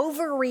are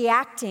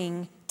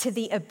overreacting to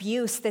the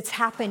abuse that's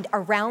happened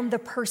around the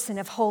person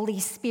of Holy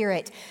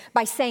Spirit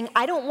by saying,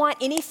 I don't want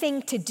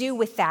anything to do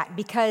with that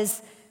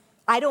because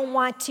I don't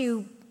want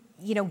to,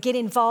 get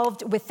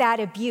involved with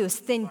that abuse,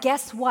 then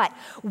guess what?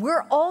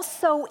 We're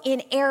also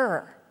in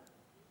error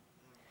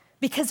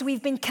because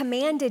we've been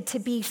commanded to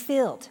be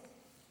filled.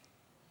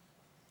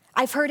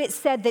 I've heard it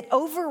said that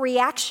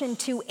overreaction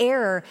to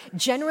error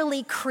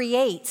generally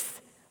creates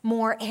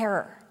more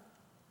error.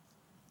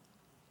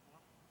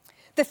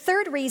 The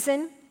third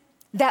reason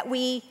that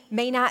we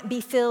may not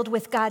be filled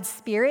with God's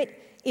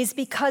Spirit is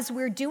because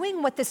we're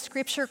doing what the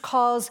scripture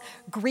calls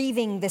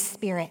grieving the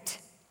Spirit.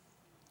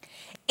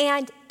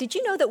 And did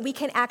you know that we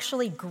can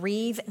actually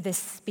grieve the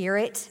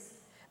Spirit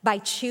by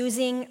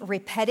choosing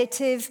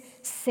repetitive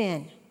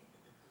sin?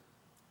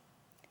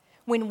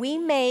 When we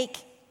make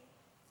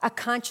a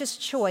conscious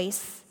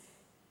choice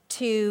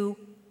to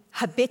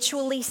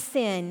habitually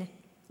sin,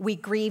 we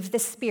grieve the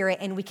Spirit,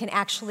 and we can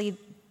actually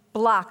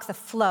block the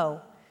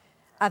flow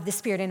of the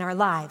Spirit in our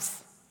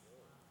lives.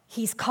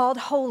 He's called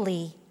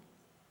holy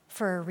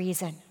for a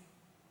reason.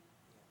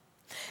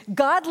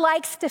 God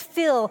likes to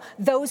fill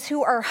those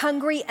who are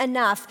hungry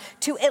enough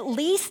to at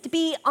least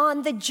be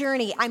on the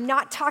journey. I'm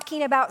not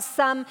talking about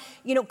some,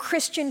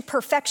 Christian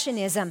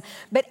perfectionism,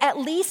 but at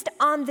least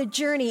on the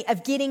journey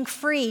of getting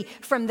free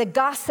from the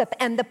gossip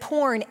and the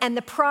porn and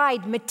the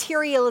pride,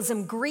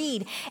 materialism,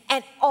 greed,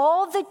 and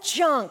all the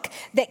junk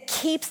that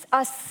keeps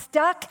us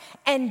stuck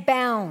and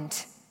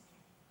bound.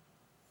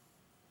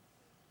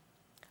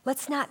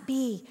 Let's not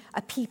be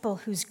a people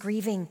who's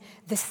grieving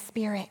the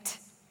Spirit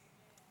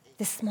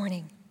this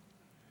morning.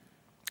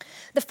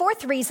 The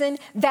fourth reason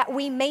that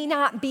we may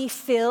not be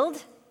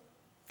filled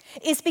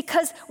is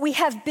because we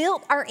have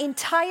built our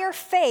entire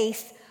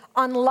faith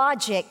on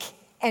logic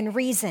and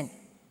reason.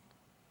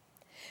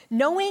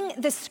 Knowing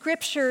the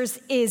scriptures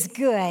is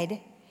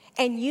good,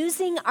 and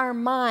using our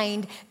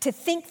mind to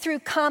think through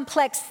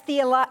complex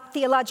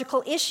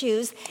theological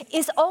issues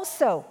is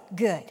also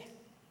good.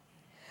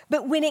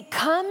 But when it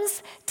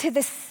comes to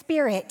the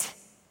Spirit,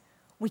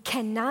 we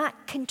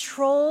cannot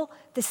control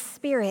the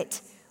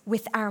Spirit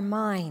with our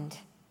mind.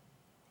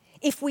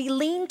 If we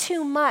lean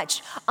too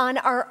much on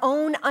our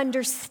own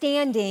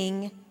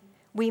understanding,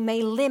 we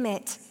may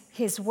limit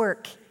His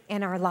work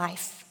in our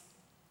life.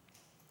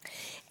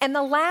 And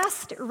the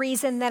last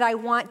reason that I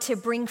want to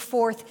bring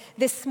forth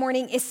this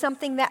morning is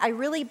something that I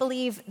really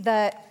believe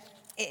that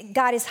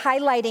God is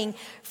highlighting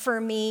for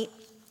me,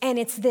 and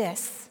it's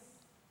this.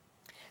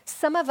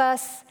 Some of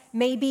us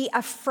may be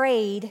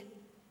afraid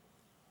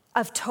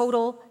of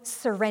total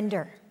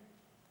surrender.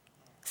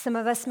 Some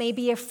of us may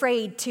be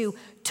afraid to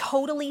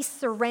totally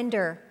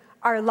surrender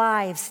our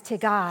lives to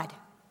God.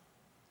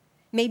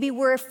 Maybe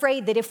we're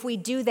afraid that if we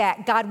do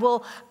that, God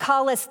will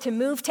call us to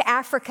move to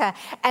Africa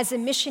as a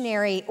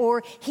missionary,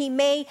 or He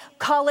may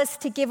call us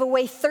to give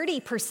away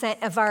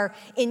 30% of our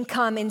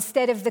income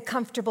instead of the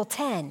comfortable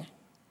 10%.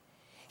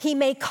 He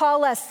may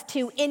call us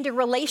to end a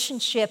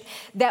relationship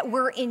that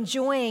we're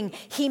enjoying.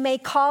 He may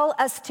call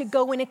us to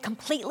go in a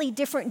completely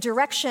different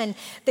direction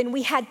than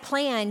we had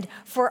planned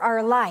for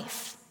our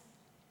life.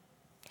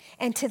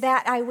 And to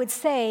that, I would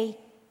say,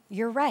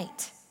 you're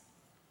right.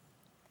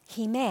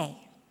 He may.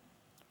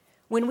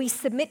 When we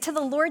submit to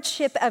the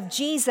lordship of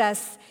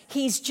Jesus,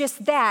 He's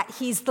just that.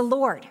 He's the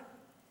Lord.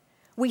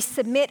 We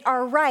submit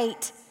our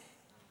right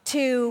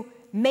to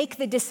make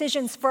the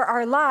decisions for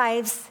our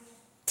lives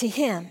to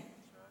Him.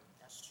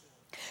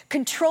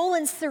 Control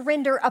and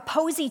surrender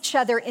oppose each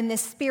other in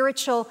this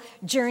spiritual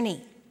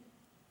journey.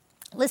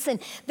 Listen,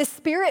 the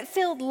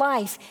Spirit-filled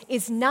life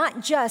is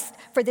not just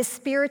for the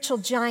spiritual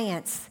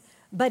giants,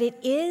 but it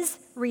is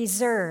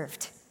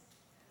reserved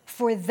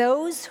for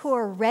those who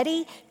are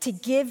ready to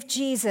give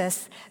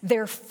Jesus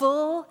their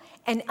full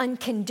and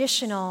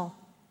unconditional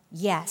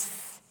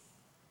yes.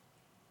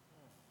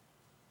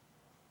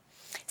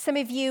 Some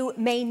of you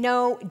may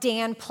know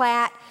Dan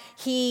Platt.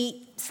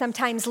 He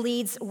sometimes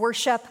leads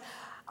worship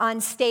on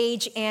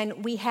stage,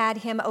 and we had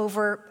him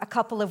over a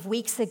couple of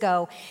weeks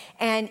ago.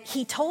 And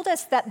he told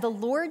us that the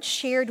Lord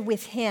shared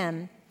with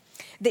him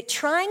that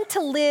trying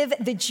to live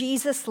the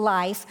Jesus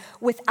life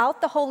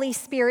without the Holy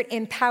Spirit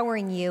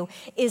empowering you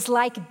is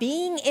like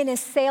being in a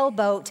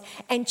sailboat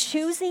and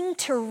choosing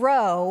to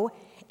row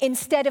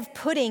instead of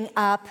putting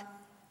up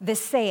the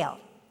sail.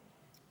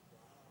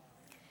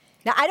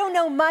 Now, I don't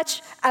know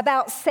much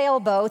about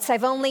sailboats.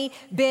 I've only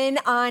been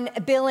on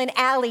Bill and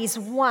Allie's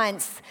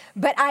once,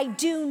 but I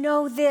do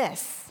know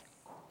this.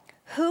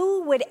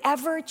 Who would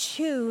ever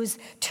choose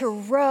to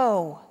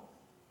row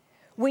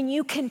when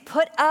you can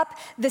put up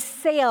the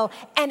sail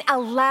and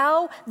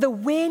allow the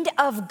wind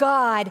of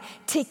God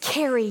to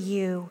carry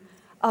you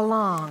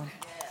along?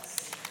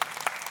 Yes.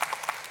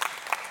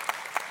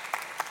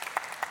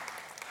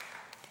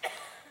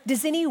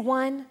 Does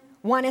anyone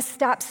want to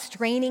stop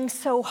straining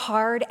so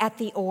hard at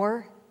the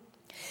oar?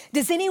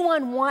 Does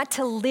anyone want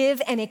to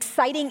live an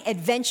exciting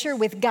adventure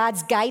with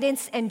God's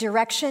guidance and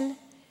direction?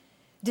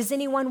 Does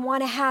anyone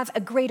want to have a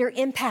greater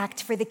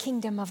impact for the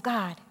kingdom of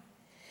God?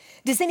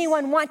 Does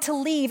anyone want to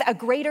leave a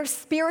greater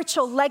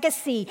spiritual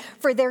legacy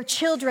for their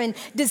children?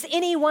 Does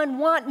anyone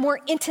want more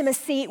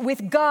intimacy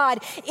with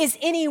God? Is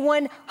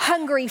anyone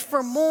hungry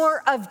for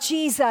more of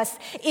Jesus?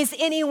 Is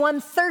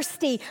anyone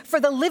thirsty for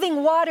the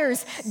living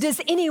waters? Does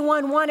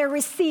anyone want to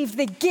receive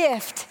the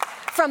gift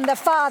from the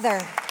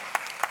Father?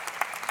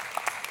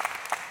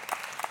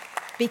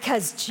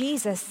 Because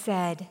Jesus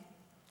said,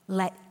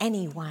 let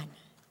anyone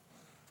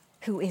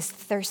who is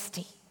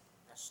thirsty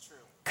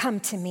come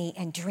to me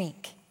and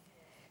drink.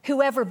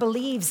 Whoever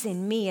believes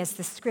in me, as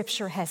the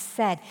scripture has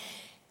said,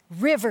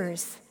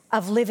 rivers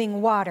of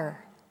living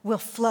water will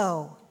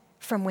flow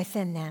from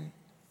within them.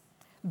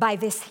 By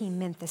this he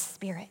meant the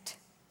Spirit.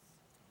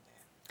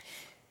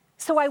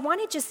 So I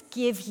want to just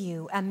give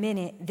you a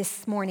minute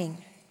this morning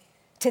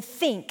to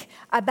think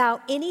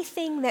about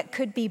anything that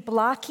could be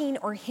blocking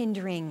or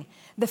hindering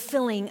the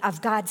filling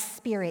of God's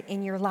Spirit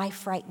in your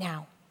life right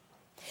now.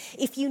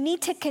 If you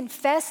need to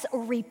confess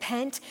or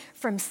repent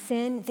from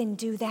sin, then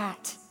do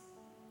that.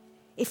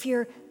 If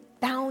you're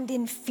bound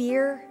in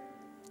fear,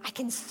 I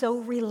can so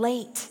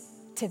relate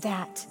to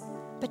that.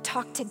 But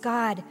talk to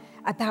God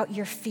about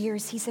your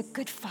fears. He's a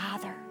good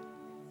Father.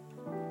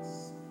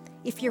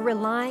 If you're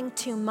relying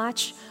too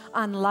much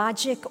on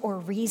logic or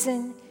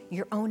reason,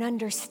 your own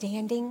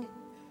understanding,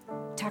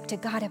 talk to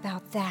God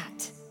about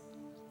that.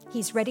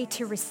 He's ready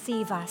to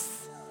receive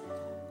us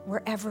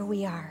wherever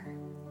we are.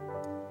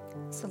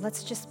 So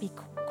let's just be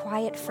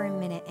quiet for a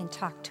minute and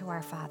talk to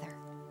our Father.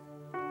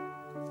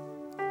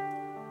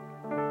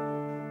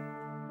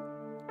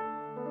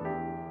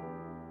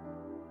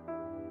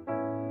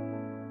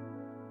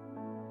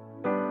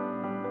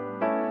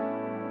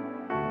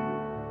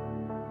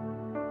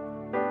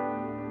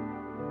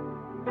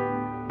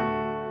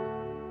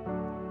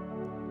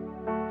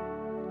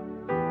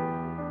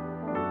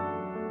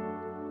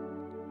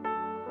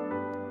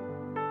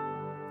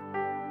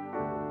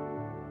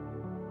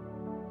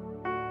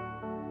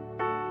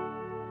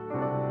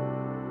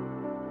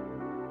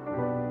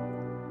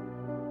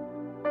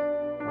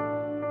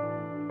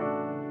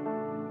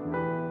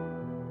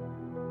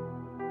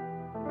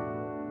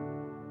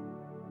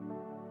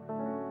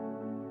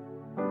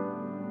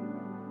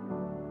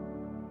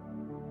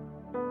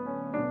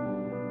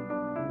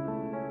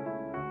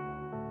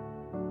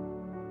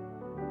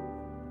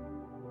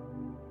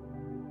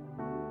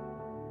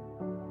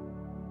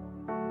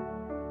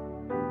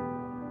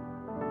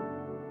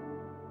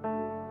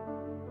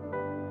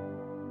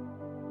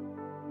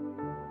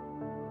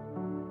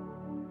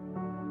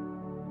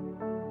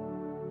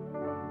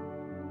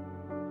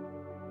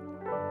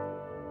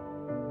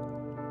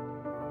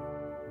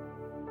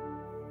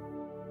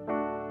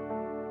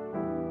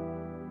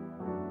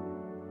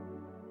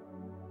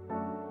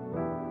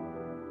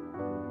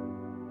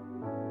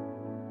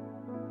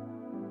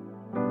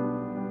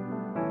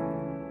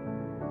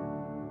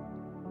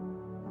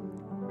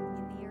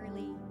 In the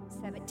early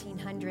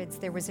 1700s,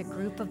 there was a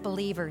group of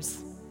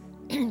believers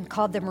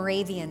called the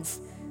Moravians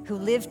who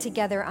lived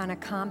together on a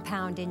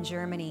compound in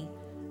Germany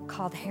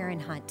called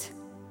Herrenhunt.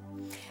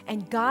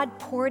 And God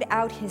poured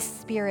out his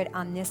Spirit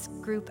on this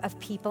group of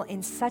people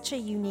in such a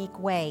unique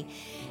way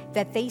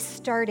that they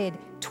started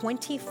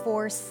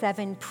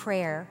 24/7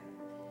 prayer,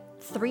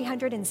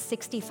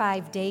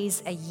 365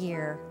 days a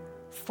year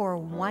for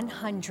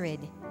 100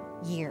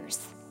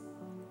 years.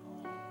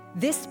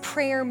 This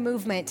prayer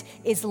movement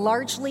is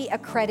largely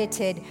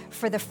accredited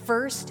for the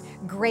first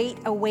Great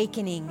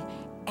Awakening,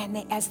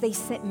 and as they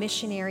sent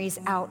missionaries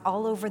out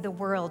all over the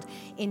world.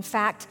 In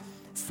fact,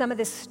 some of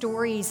the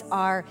stories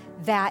are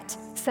that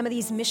some of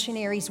these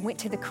missionaries went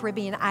to the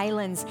Caribbean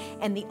islands,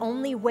 and the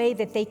only way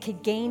that they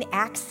could gain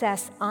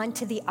access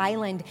onto the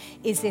island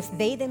is if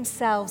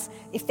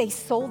they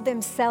sold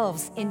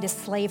themselves into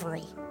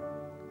slavery.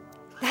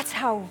 That's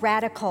how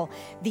radical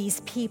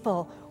these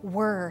people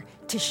were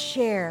to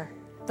share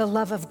the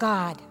love of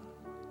God.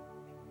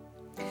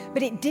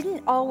 But it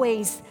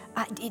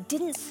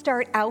didn't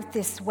start out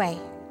this way.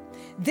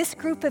 this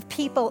group of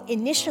people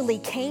initially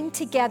came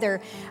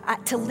together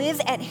to live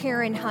at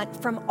Heron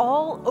Hunt from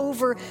all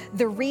over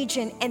the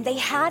region, and they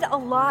had a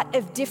lot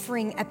of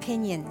differing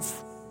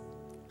opinions.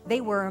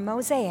 They were a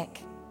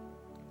mosaic.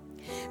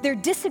 Their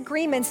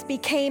disagreements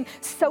became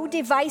so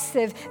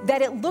divisive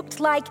that it looked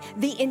like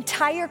the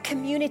entire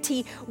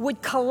community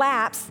would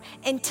collapse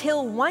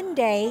until one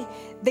day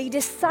they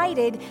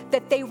decided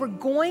that they were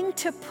going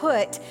to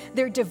put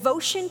their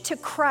devotion to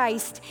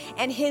Christ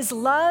and His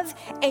love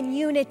and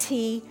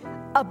unity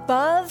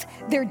above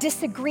their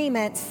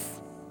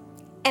disagreements,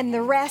 and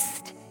the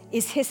rest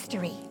is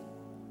history.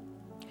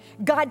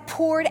 God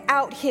poured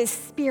out His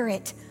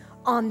Spirit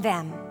on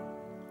them.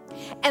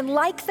 And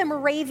like the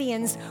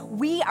Moravians,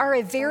 we are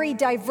a very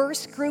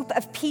diverse group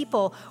of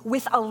people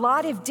with a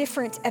lot of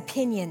different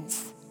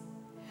opinions.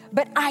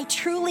 But I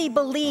truly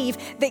believe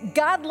that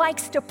God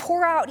likes to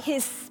pour out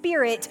His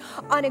Spirit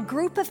on a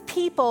group of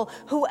people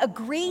who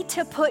agree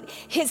to put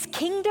His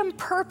kingdom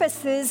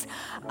purposes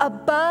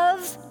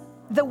above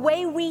the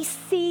way we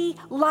see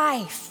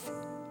life.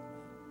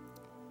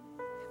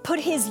 Put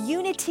His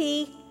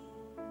unity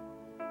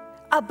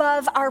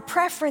above our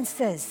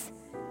preferences.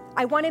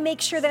 I want to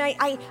make sure that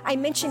I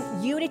mention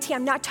unity.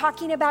 I'm not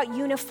talking about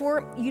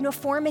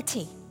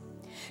uniformity.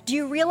 Do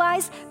you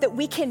realize that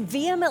we can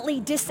vehemently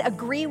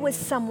disagree with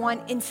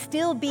someone and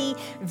still be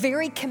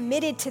very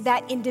committed to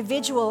that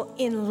individual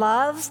in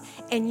love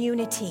and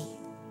unity?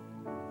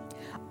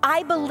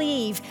 I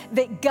believe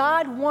that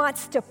God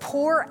wants to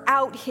pour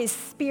out His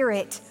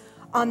Spirit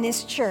on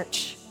this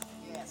church.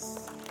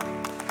 Yes.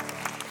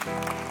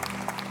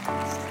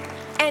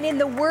 And in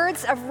the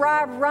words of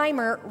Rob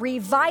Reimer,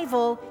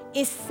 revival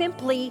is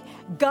simply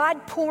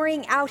God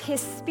pouring out His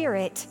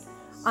Spirit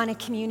on a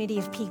community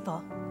of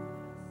people.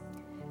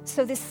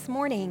 So this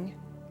morning,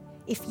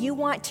 if you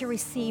want to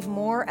receive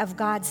more of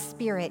God's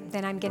Spirit,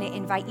 then I'm going to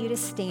invite you to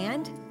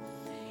stand,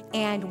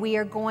 and we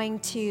are going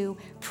to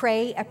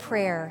pray a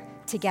prayer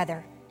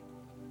together.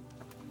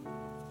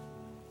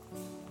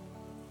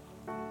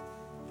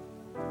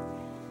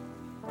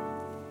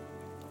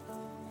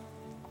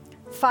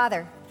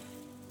 Father,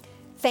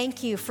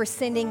 thank you for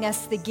sending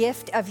us the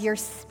gift of your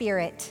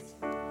Spirit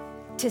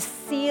to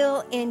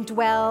seal,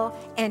 indwell,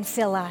 and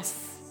fill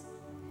us.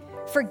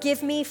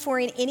 Forgive me for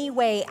in any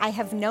way I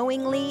have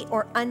knowingly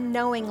or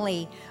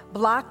unknowingly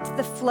blocked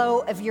the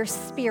flow of your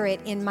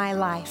Spirit in my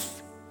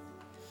life.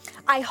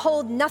 I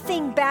hold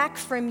nothing back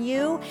from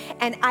you,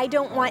 and I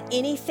don't want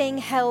anything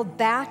held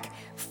back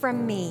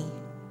from me.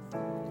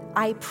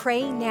 I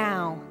pray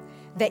now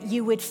that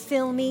you would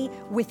fill me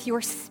with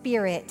your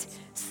Spirit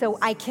so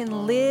I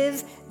can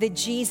live the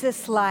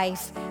Jesus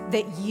life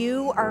that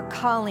you are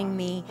calling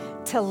me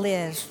to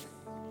live.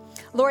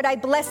 Lord, I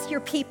bless your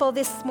people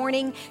this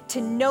morning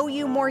to know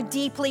you more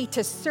deeply,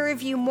 to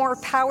serve you more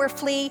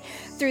powerfully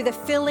through the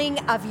filling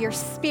of your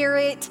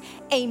Spirit.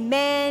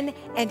 Amen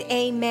and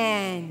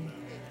amen.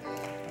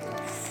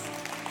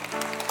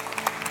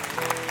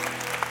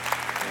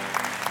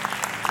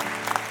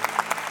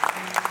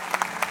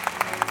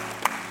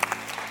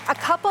 A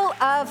couple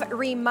of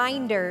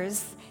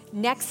reminders.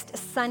 Next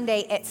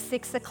Sunday at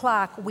 6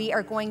 o'clock, we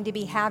are going to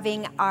be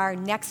having our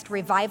next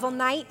revival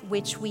night,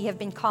 which we have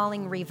been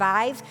calling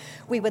Revive.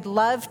 We would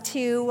love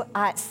to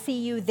see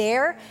you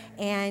there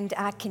and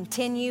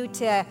continue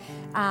to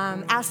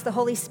ask the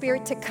Holy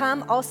Spirit to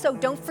come. Also,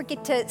 don't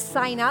forget to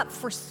sign up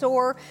for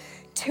SOAR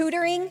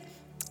tutoring.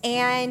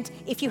 And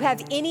if you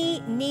have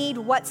any need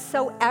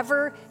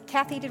whatsoever,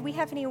 Kathy, did we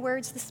have any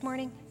words this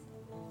morning?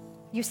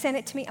 You sent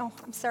it to me? Oh,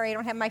 I'm sorry, I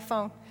don't have my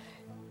phone.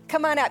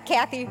 Come on up,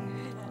 Kathy.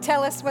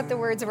 Tell us what the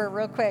words were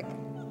real quick.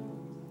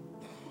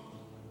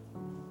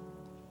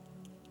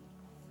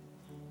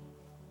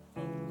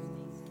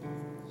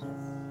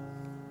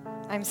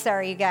 I'm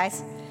sorry, you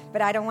guys,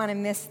 but I don't want to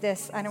miss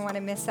this. I don't want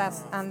to miss out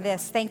on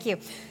this. Thank you.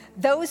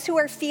 Those who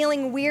are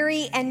feeling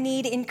weary and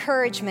need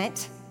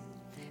encouragement,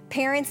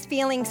 parents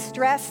feeling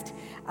stressed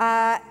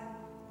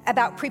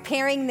about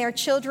preparing their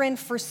children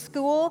for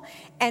school,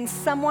 and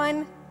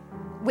someone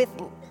with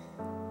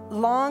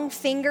long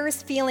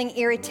fingers feeling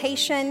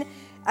irritation.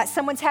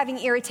 Someone's having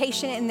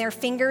irritation in their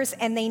fingers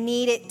and they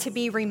need it to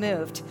be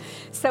removed.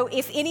 So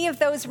if any of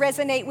those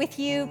resonate with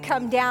you,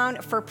 come down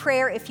for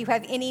prayer. If you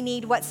have any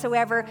need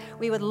whatsoever,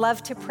 we would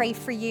love to pray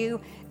for you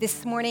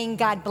this morning.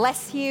 God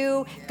bless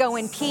you. Go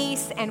in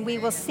peace, and we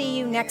will see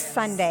you next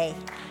Sunday.